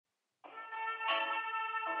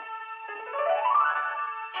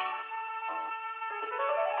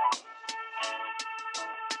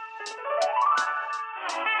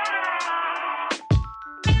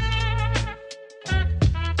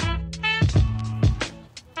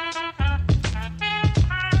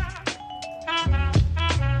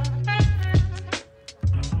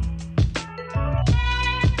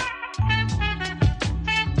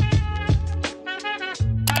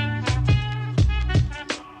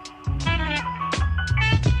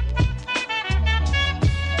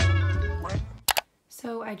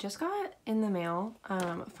just got in the mail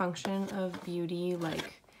Function of Beauty,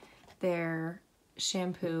 like their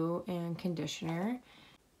shampoo and conditioner.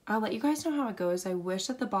 I'll let you guys know how it goes. I wish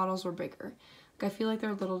that the bottles were bigger. Like, I feel like they're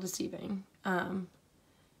a little deceiving.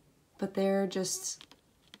 But they're just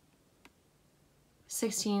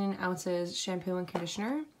 16 ounces shampoo and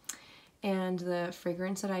conditioner. And the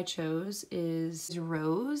fragrance that I chose is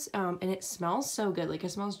rose, and it smells so good. Like,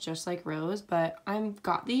 it smells just like rose, but I've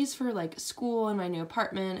got these for like school and my new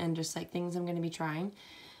apartment and just like things I'm going to be trying.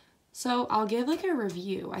 So I'll give like a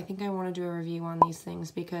review. I think I want to do a review on these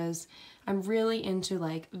things because I'm really into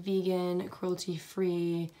like vegan,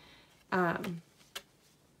 cruelty-free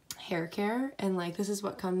hair care, and like this is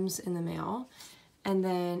what comes in the mail. And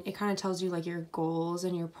then it kind of tells you like your goals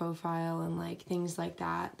and your profile and like things like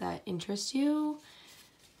that that interest you,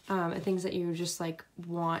 and things that you just like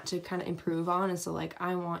want to kind of improve on. And so like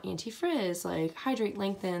I want anti-frizz, like hydrate,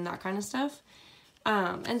 lengthen, that kind of stuff.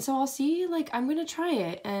 And so I'll see, like I'm gonna try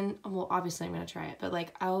it, and well, obviously I'm gonna try it, but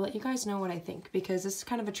like I'll let you guys know what I think, because this is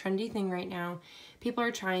kind of a trendy thing right now. People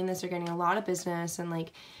are trying this, they're getting a lot of business, and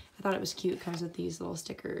like I thought it was cute. It comes with these little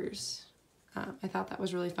stickers. I thought that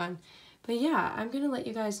was really fun. But yeah, I'm gonna let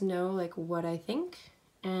you guys know like what I think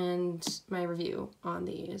and my review on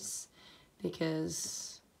these,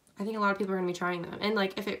 because I think a lot of people are gonna be trying them, and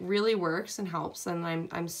like if it really works and helps, then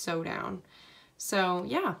I'm so down. So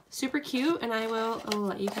yeah, super cute, and I'll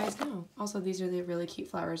let you guys know. Also, these are the really cute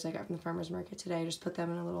flowers I got from the farmer's market today. I just put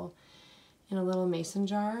them in a little mason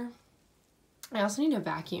jar. I also need a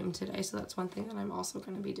vacuum today, so that's one thing that I'm also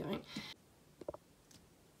gonna be doing.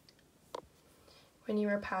 When you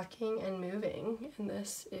are packing and moving, and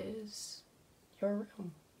this is your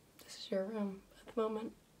room. This is your room at the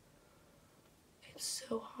moment. It's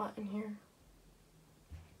so hot in here.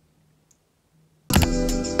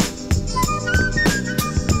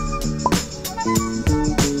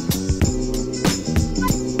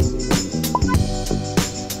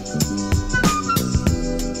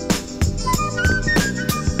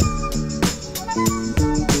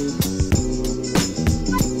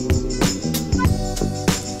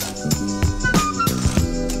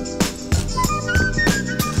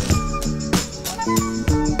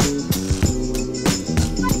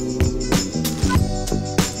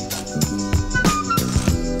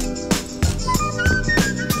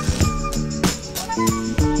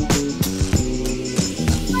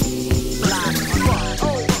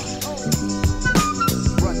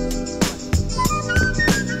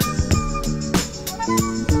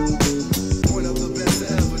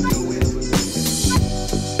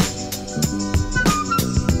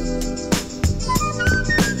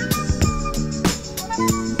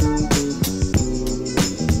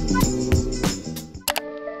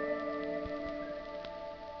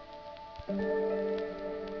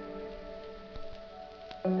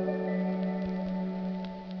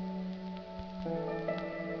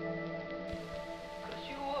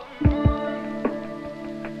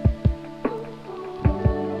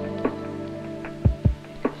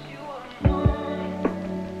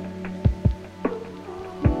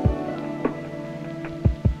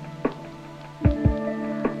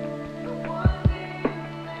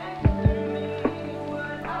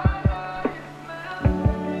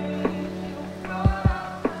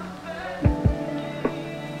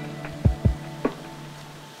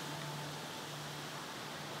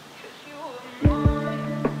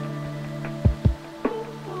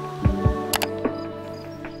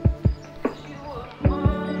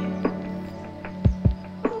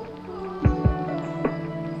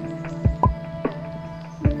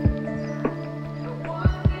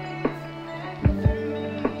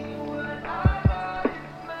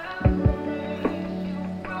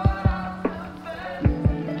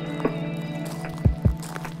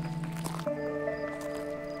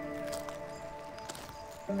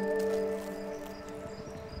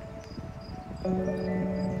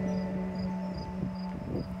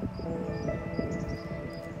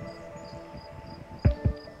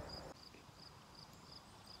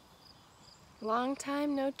 Long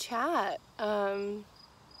time no chat.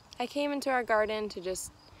 I came into our garden to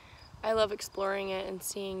just, I love exploring it and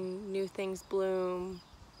seeing new things bloom.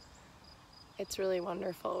 It's really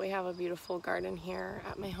wonderful. We have a beautiful garden here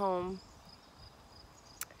at my home.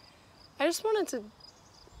 I just wanted to,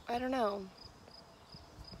 I don't know,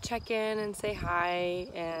 check in and say hi,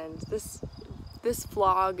 and this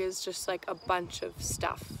vlog is just like a bunch of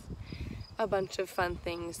stuff, a bunch of fun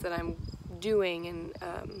things that I'm doing and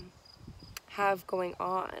have going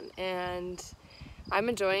on, and I'm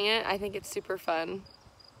enjoying it. I think it's super fun.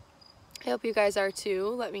 I hope you guys are too.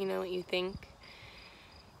 Let me know what you think.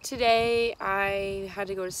 Today I had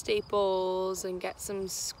to go to Staples and get some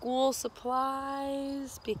school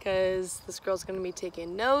supplies because this girl's going to be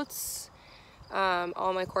taking notes.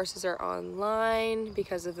 All my courses are online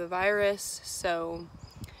because of the virus, so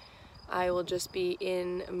I will just be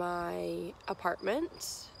in my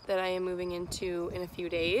apartment that I am moving into in a few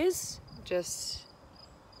days, just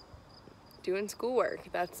doing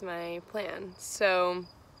schoolwork. That's my plan. So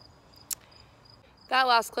that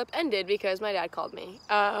last clip ended because my dad called me.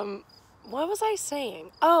 What was I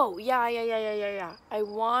saying? Oh, yeah. I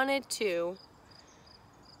wanted to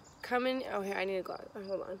come in. Oh, here, I need a glass. Oh,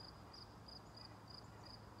 hold on.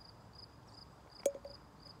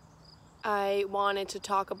 I wanted to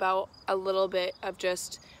talk about a little bit of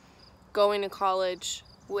just going to college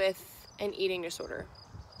with an eating disorder,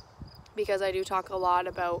 because I do talk a lot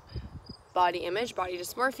about body image, body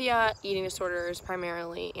dysmorphia, eating disorders,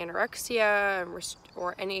 primarily anorexia,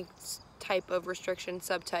 or any type of restriction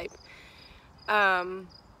subtype.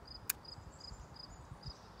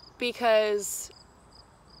 Because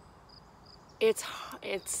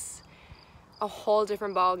it's a whole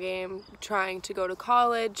different ballgame trying to go to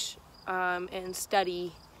college and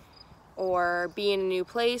study, or be in a new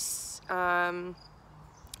place,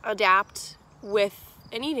 adapt with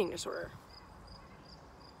an eating disorder.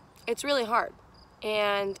 It's really hard,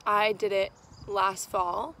 and I did it last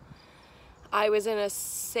fall. I was in a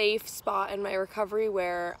safe spot in my recovery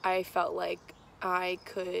where I felt like I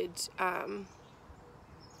could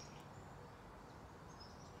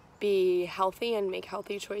be healthy and make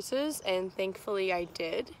healthy choices, and thankfully I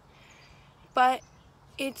did. But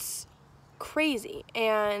it's crazy,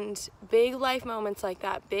 and big life moments like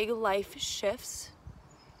that, big life shifts,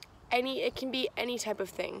 it can be any type of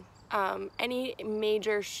thing. Any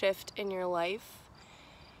major shift in your life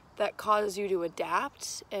that causes you to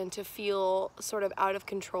adapt and to feel sort of out of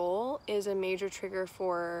control is a major trigger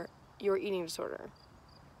for your eating disorder.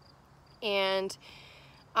 And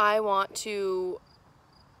I want to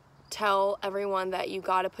tell everyone that you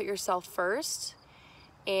got to put yourself first,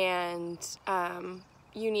 and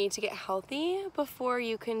you need to get healthy before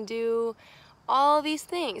you can do all these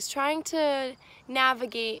things. Trying to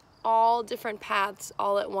navigate all different paths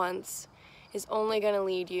all at once is only going to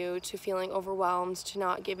lead you to feeling overwhelmed, to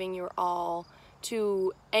not giving your all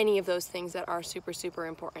to any of those things that are super, super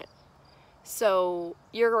important. So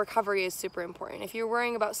your recovery is super important. If you're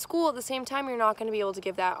worrying about school at the same time, you're not going to be able to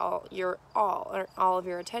give that all of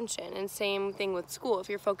your attention. And same thing with school. If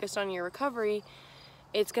you're focused on your recovery,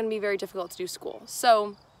 it's going to be very difficult to do school.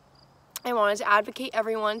 So I wanted to advocate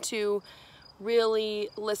everyone to really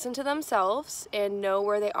listen to themselves and know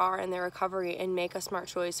where they are in their recovery and make a smart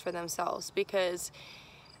choice for themselves, because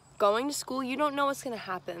going to school, you don't know what's going to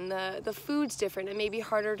happen. The food's different. It may be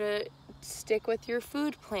harder to stick with your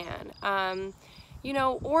food plan, you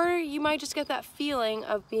know, or you might just get that feeling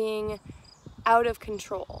of being out of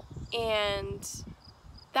control, and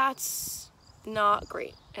that's not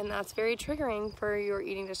great, and that's very triggering for your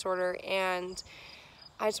eating disorder. And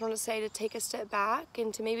I just want to say to take a step back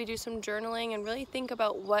and to maybe do some journaling and really think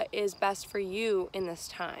about what is best for you in this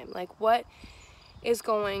time. Like, what is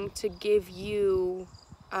going to give you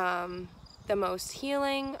the most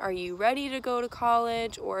healing? Are you ready to go to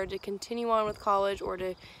college, or to continue on with college, or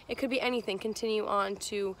to, it could be anything, continue on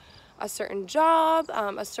to a certain job,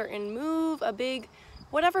 a certain move,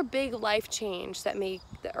 whatever big life change that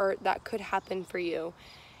could happen for you.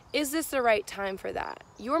 Is this the right time for that?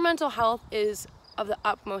 Your mental health is of the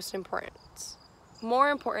utmost importance, more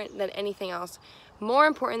important than anything else, more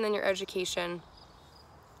important than your education,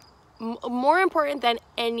 more important than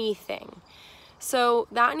anything. So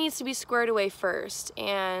that needs to be squared away first.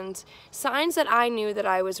 And signs that I knew that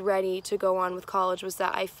I was ready to go on with college was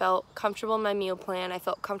that I felt comfortable in my meal plan. I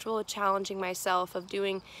felt comfortable with challenging myself, of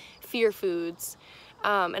doing fear foods.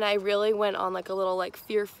 And I really went on like a little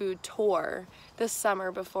fear food tour this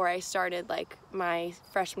summer before I started my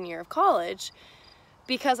freshman year of college,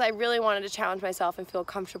 because I really wanted to challenge myself and feel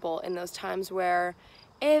comfortable in those times where,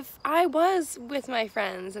 if I was with my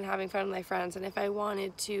friends and having fun with my friends, and if I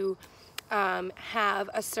wanted to have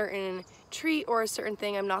a certain treat or a certain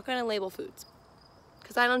thing, I'm not going to label foods,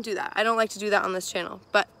 because I don't do that. I don't like to do that on this channel.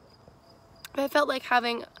 But if I felt like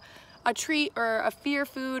having a treat or a fear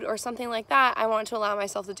food or something like that, I want to allow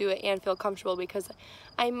myself to do it and feel comfortable, because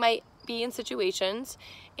I might be in situations,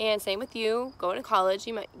 and same with you, going to college,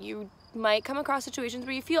 you might come across situations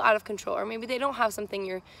where you feel out of control, or maybe they don't have something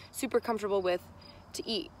you're super comfortable with to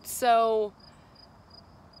eat. So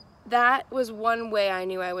that was one way I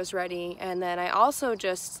knew I was ready. And then I also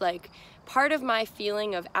just part of my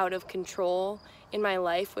feeling of out of control in my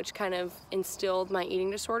life, which kind of instilled my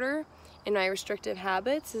eating disorder and my restrictive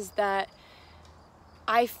habits, is that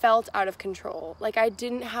I felt out of control. Like I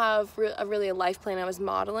didn't have really a life plan I was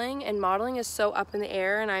modeling, and modeling is so up in the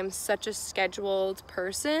air, and I'm such a scheduled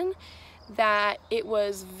person that it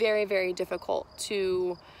was very, very difficult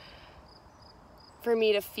for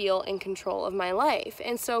me to feel in control of my life.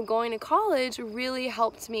 And so going to college really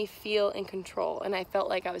helped me feel in control, and I felt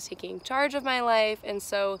like I was taking charge of my life. And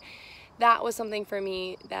so that was something for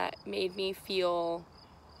me that made me feel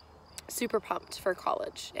super pumped for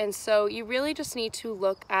college. And so you really just need to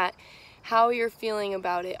look at how you're feeling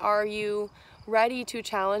about it. Are you ready to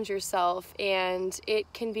challenge yourself? And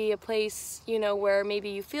it can be a place, you know, where maybe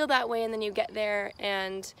you feel that way and then you get there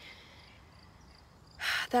and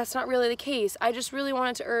that's not really the case. I just really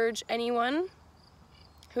wanted to urge anyone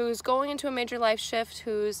who's going into a major life shift,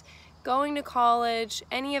 who's going to college,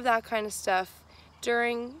 any of that kind of stuff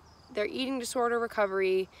during their eating disorder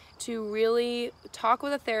recovery, to really talk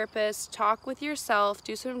with a therapist, talk with yourself,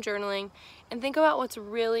 do some journaling, and think about what's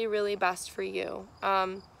really, really best for you.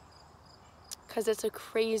 Because it's a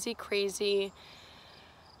crazy, crazy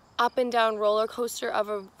up and down roller coaster of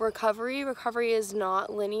a recovery. Recovery is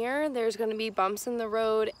not linear. There's going to be bumps in the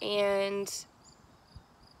road, and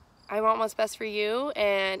I want what's best for you,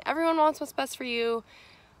 and everyone wants what's best for you.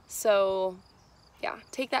 So yeah,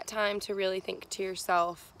 take that time to really think to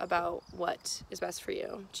yourself about what is best for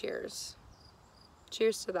you. Cheers.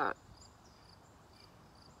 Cheers to that.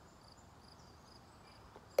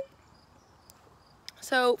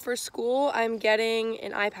 So for school, I'm getting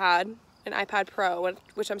an iPad Pro,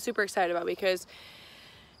 which I'm super excited about because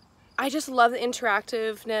I just love the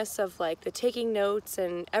interactiveness of like the taking notes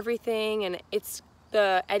and everything, and it's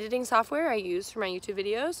the editing software I use for my YouTube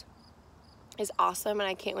videos is awesome, and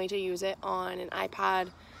I can't wait to use it on an iPad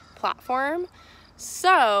platform.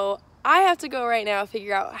 So I have to go right now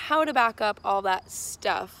figure out how to back up all that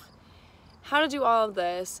stuff, how to do all of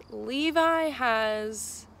this. Levi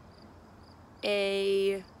has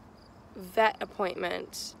a vet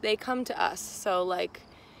appointment. They come to us, so like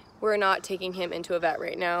we're not taking him into a vet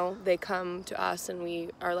right now. They come to us and we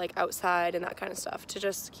are like outside and that kind of stuff to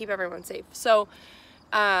just keep everyone safe. So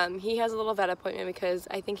he has a little vet appointment because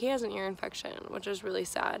I think he has an ear infection, which is really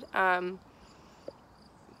sad. Yeah,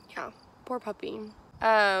 poor puppy.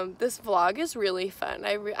 This vlog is really fun.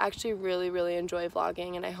 I actually really enjoy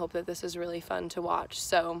vlogging, and I hope that this is really fun to watch.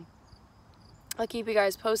 So I'll keep you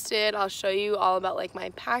guys posted. I'll show you all about like my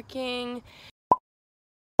packing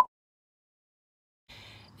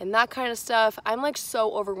and that kind of stuff. I'm like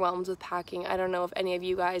so overwhelmed with packing. I don't know if any of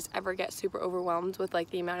you guys ever get super overwhelmed with like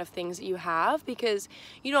the amount of things that you have, because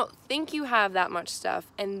you don't think you have that much stuff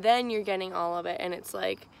and then you're getting all of it and it's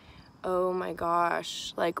like, oh my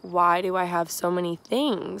gosh, like why do I have so many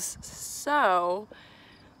things? So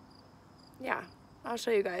yeah, I'll show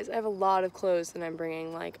you guys. I have a lot of clothes that I'm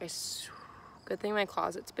bringing. Like good thing my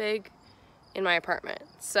closet's big in my apartment.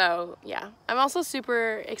 So yeah, I'm also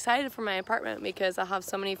super excited for my apartment because I'll have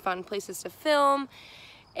so many fun places to film,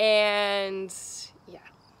 and yeah,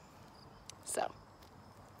 so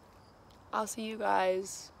I'll see you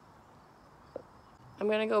guys. I'm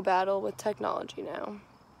gonna go battle with technology now.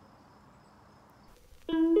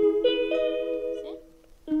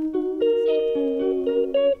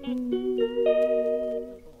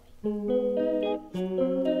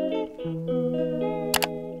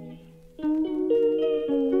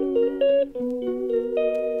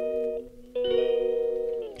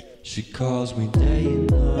 She calls me day and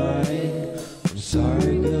night. I'm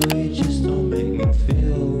sorry, girl, you just don't make me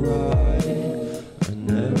feel right. I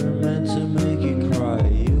never meant to make you cry,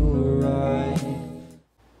 you were right.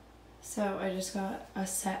 So I just got a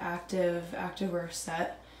set activewear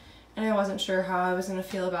set, and I wasn't sure how I was gonna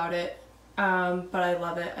feel about it, but I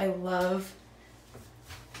love it. I love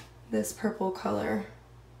this purple color.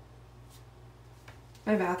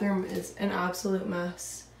 My bathroom is an absolute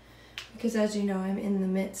mess because, as you know, I'm in the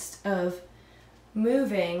midst of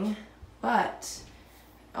moving, but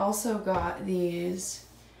also got these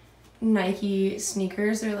Nike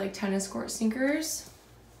sneakers. They're like tennis court sneakers,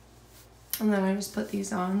 and then I just put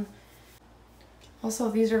these on. Also,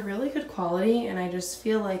 these are really good quality, and I just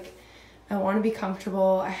feel like I want to be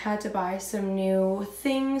comfortable. I had to buy some new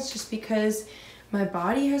things just because my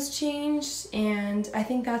body has changed, and I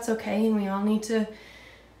think that's okay, and we all need to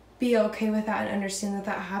be okay with that and understand that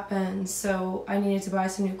that happens. So I needed to buy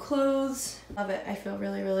some new clothes. Love it. I feel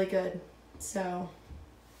really good. So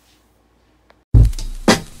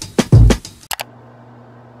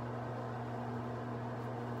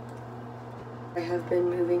I have been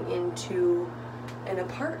moving into an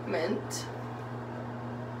apartment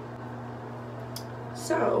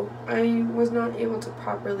So I was not able to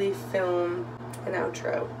properly film an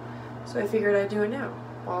outro, so I figured I'd do it now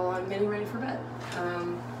while I'm getting ready for bed.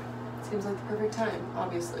 Seems like the perfect time,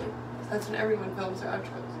 obviously. That's when everyone films their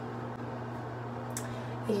outros.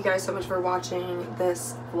 Thank you guys so much for watching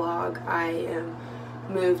this vlog. I am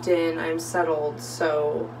moved in, I'm settled,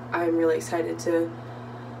 so I'm really excited to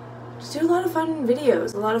just do a lot of fun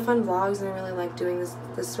videos, a lot of fun vlogs, and I really like doing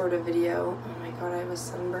this sort of video. Oh my god, I have a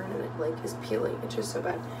sunburn and it like is peeling. It's just so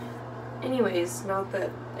bad. Anyways, not that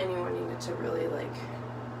anyone needed to really like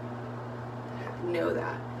know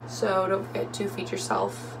that. So don't forget to feed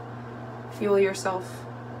yourself, fuel yourself,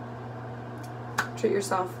 treat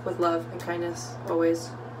yourself with love and kindness always,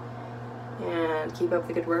 and keep up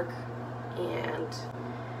the good work. And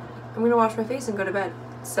I'm gonna wash my face and go to bed.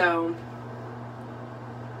 So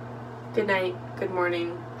good night, good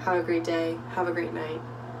morning, have a great day, have a great night.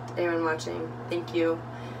 Everyone watching, thank you.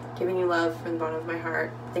 Giving you love from the bottom of my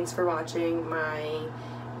heart. Thanks for watching my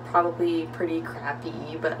probably pretty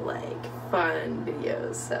crappy but like fun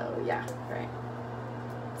videos. So yeah, alright.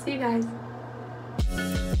 See you guys.